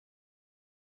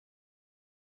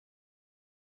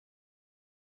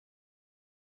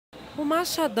O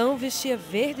Machadão vestia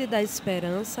verde da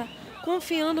esperança,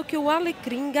 confiando que o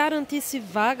Alecrim garantisse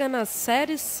vaga na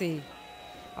Série C.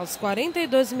 Aos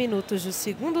 42 minutos do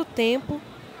segundo tempo,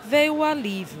 veio o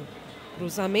alívio.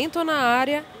 Cruzamento na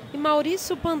área e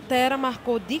Maurício Pantera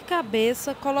marcou de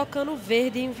cabeça, colocando o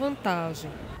verde em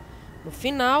vantagem. No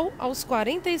final, aos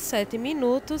 47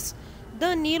 minutos,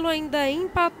 Danilo ainda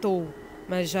empatou,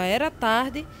 mas já era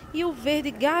tarde e o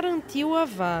verde garantiu a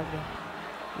vaga.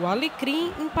 O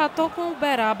Alecrim empatou com o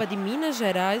Uberaba de Minas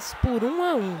Gerais por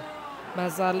 1-1,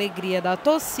 mas a alegria da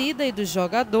torcida e dos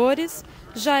jogadores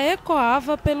já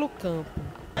ecoava pelo campo.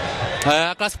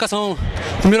 A classificação,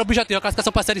 primeiro objetivo, a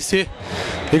classificação para a Série C.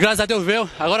 E graças a Deus veio,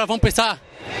 agora vamos pensar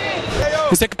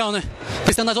em ser campeão, né?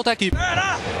 Pensando nas outras equipes.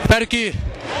 Espero que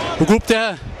o grupo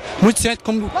tenha muito ciente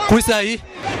com isso aí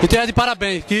e tenha de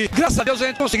parabéns. Que... Graças a Deus a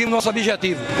gente conseguiu o nosso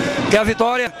objetivo, que é a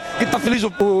vitória. A gente está feliz,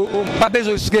 parabéns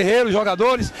aos guerreiros,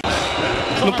 jogadores.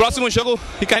 No próximo jogo,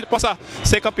 e que a gente possa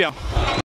ser campeão.